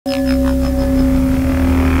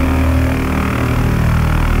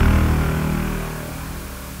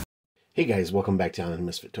guys, welcome back to the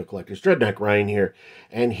Misfit Toy Collectors. Dreadnought Ryan here,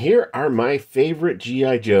 and here are my favorite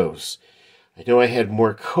G.I. Joes. I know I had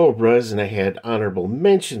more Cobras and I had honorable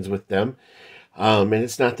mentions with them, and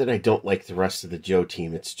it's not that I don't like the rest of the Joe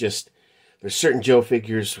team. It's just there's certain Joe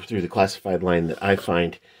figures through the classified line that I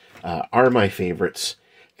find are my favorites,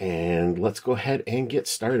 and let's go ahead and get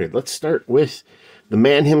started. Let's start with the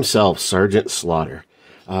man himself, Sergeant Slaughter.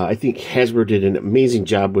 I think Hasbro did an amazing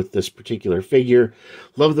job with this particular figure.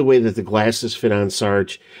 Love the way that the glasses fit on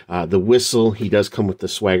Sarge. The whistle, he does come with the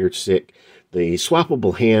swagger stick. The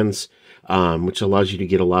swappable hands, which allows you to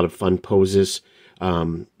get a lot of fun poses.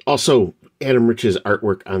 Also, Adam Rich's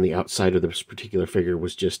artwork on the outside of this particular figure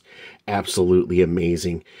was just absolutely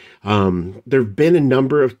amazing. There have been a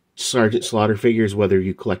number of Sergeant Slaughter figures, whether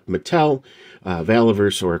you collect Mattel,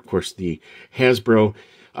 Valaverse, or of course the Hasbro.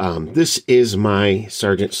 This is my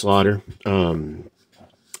Sergeant Slaughter.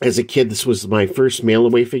 As a kid, this was my first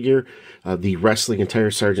mail-away figure, the wrestling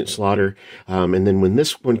attire Sergeant Slaughter. And then when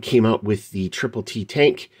this one came out with the Triple T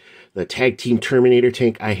tank, the Tag Team Terminator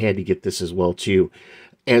tank, I had to get this as well too,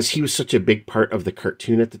 as he was such a big part of the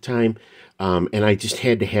cartoon at the time. And I just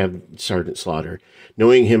had to have Sergeant Slaughter.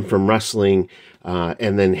 Knowing him from wrestling,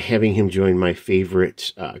 and then having him join my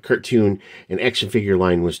favorite cartoon and action figure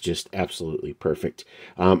line was just absolutely perfect.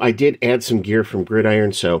 I did add some gear from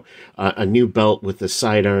Gridiron, so a new belt with the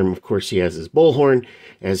sidearm. Of course, he has his bullhorn,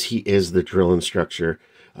 as he is the drill instructor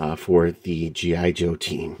for the G.I. Joe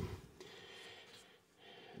team.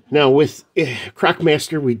 Now, with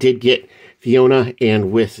Crocmaster, we did get Fiona,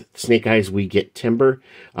 and with Snake Eyes, we get Timber.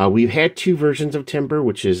 We've had two versions of Timber,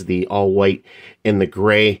 which is the all-white and the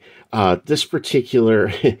gray. This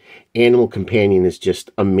particular animal companion is just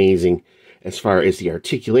amazing as far as the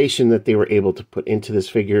articulation that they were able to put into this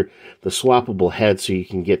figure, the swappable head so you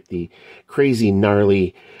can get the crazy,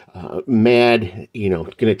 gnarly, mad,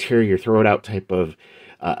 gonna tear your throat out type of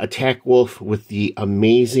attack wolf, with the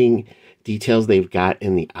amazing details they've got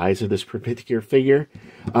in the eyes of this particular figure.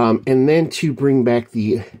 And then to bring back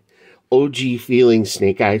the OG feeling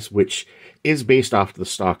Snake Eyes, which is based off the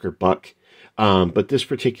Stalker Buck. But this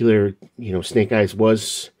particular, Snake Eyes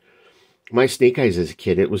was my Snake Eyes as a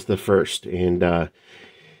kid. It was the first. And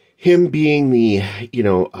him being the,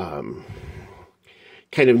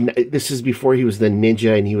 this is before he was the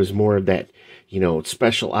ninja, and he was more of that,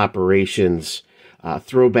 special operations,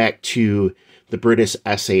 throwback to the British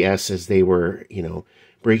SAS as they were,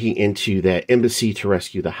 breaking into that embassy to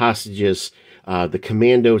rescue the hostages. The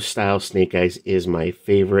commando style Snake Eyes is my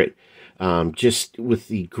favorite. Just with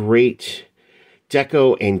the great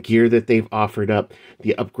deco and gear that they've offered up,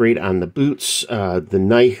 the upgrade on the boots, the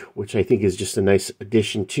knife, which I think is just a nice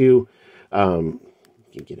addition too. You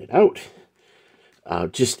can get it out.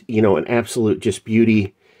 Just, an absolute just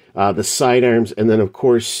beauty. The sidearms, and then of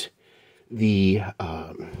course the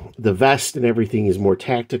vest and everything is more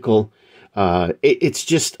tactical. It's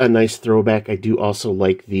just a nice throwback. I do also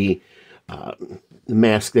like the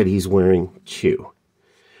mask that he's wearing too.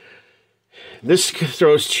 This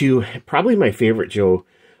throws to probably my favorite Joe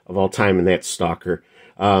of all time, and that's Stalker.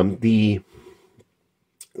 The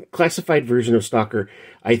classified version of Stalker,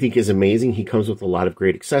 I think, is amazing. He comes with a lot of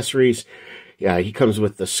great accessories. He comes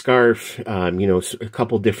with the scarf, a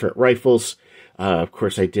couple different rifles. Of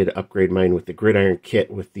course, I did upgrade mine with the Gridiron kit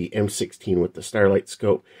with the M16 with the Starlight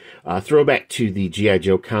scope. Throwback to the G.I.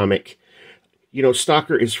 Joe comic.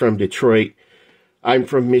 Stalker is from Detroit. I'm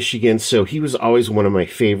from Michigan, so he was always one of my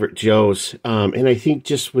favorite Joes. And I think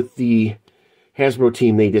just with the Hasbro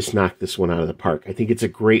team, they just knocked this one out of the park. I think it's a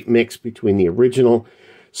great mix between the original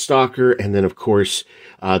Stalker and then, of course,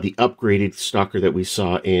 the upgraded Stalker that we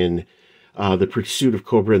saw in the Pursuit of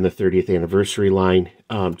Cobra in the 30th anniversary line.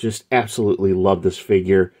 Just absolutely love this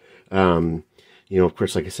figure. Of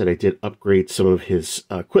course, like I said, I did upgrade some of his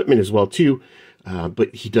equipment as well, too.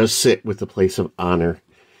 But he does sit with the place of honor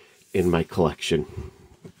in my collection.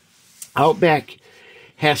 Outback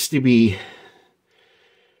has to be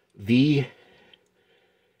the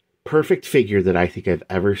perfect figure that I think I've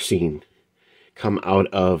ever seen come out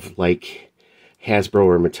of, like, Hasbro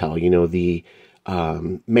or Mattel. The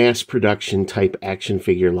mass production type action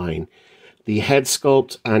figure line. The head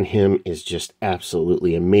sculpt on him is just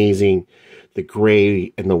absolutely amazing. The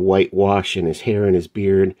gray and the whitewash in his hair and his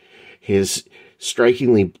beard. His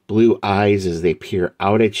strikingly blue eyes as they peer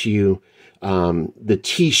out at you. The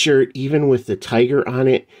t-shirt, even with the tiger on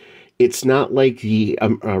it, it's not like the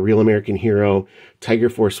Real American Hero Tiger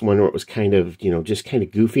Force one where it was kind of, just kind of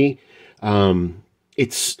goofy.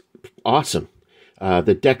 It's awesome.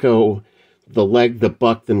 The deco, the leg, the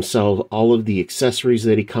buck themselves, all of the accessories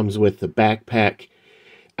that he comes with, the backpack.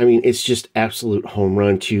 I mean, it's just absolute home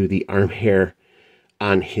run to the arm hair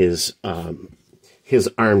on his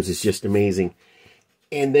arms is just amazing.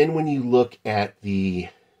 And then when you look at the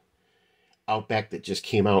Outback that just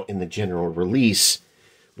came out in the general release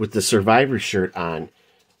with the Survivor shirt on,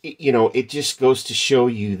 it just goes to show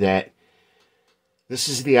you that this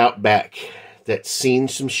is the Outback that's seen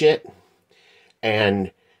some shit,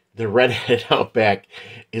 and the redhead Outback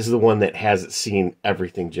is the one that hasn't seen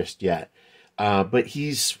everything just yet. But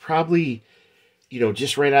he's probably,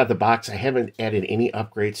 just right out of the box. I haven't added any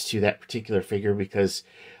upgrades to that particular figure because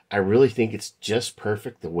I really think it's just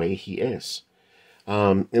perfect the way he is.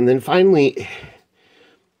 And then finally,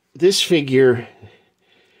 this figure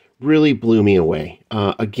really blew me away.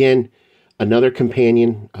 Again, another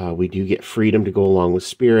companion. We do get Freedom to go along with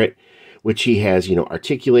Spirit, which he has,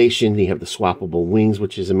 articulation. You have the swappable wings,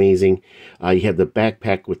 which is amazing. You have the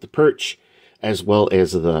backpack with the perch, as well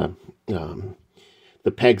as the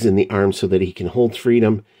pegs in the arms so that he can hold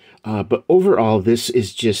Freedom. But overall, this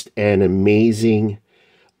is just an amazing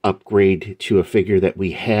upgrade to a figure that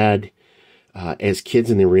we had as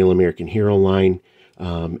kids in the Real American Hero line,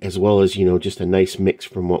 as well as, just a nice mix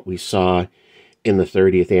from what we saw in the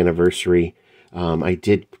 30th anniversary. I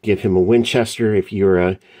did give him a Winchester. If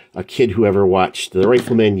you're a kid who ever watched The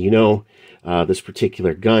Rifleman, this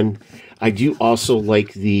particular gun. I do also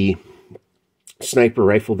like the sniper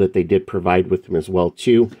rifle that they did provide with him as well,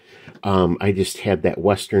 too. I just had that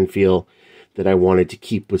Western feel that I wanted to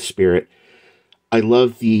keep with Spirit. I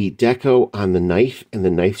love the deco on the knife and the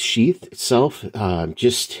knife sheath itself.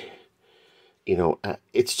 It's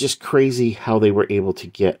just crazy how they were able to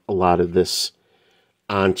get a lot of this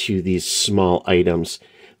onto these small items.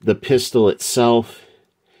 The pistol itself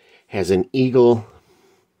has an eagle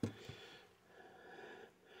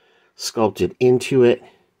sculpted into it.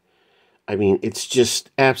 I mean, it's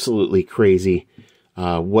just absolutely crazy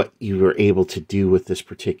what you were able to do with this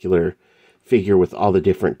particular figure with all the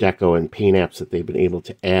different deco and paint apps that they've been able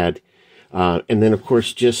to add. And then, of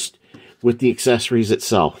course, just with the accessories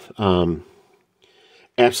itself.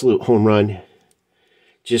 Absolute home run.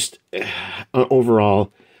 Just an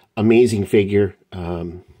overall amazing figure.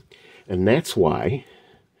 And that's why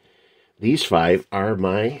these 5 are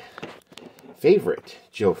my favorite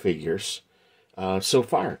Joe figures so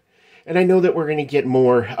far. And I know that we're going to get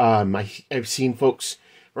more. I've seen folks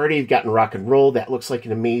already have gotten Rock and Roll. That looks like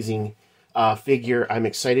an amazing figure. I'm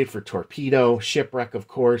excited for Torpedo, Shipwreck, of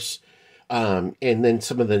course. And then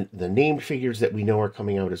some of the named figures that we know are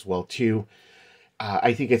coming out as well, too.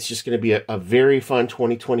 I think it's just going to be a very fun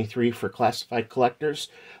 2023 for classified collectors.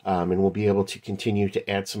 And we'll be able to continue to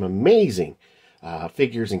add some amazing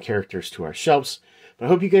figures and characters to our shelves. But I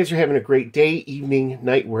hope you guys are having a great day, evening,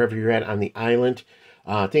 night, wherever you're at on the island.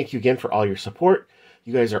 Thank you again for all your support.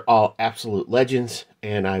 You guys are all absolute legends,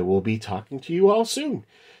 and I will be talking to you all soon.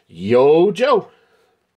 Yo, Joe!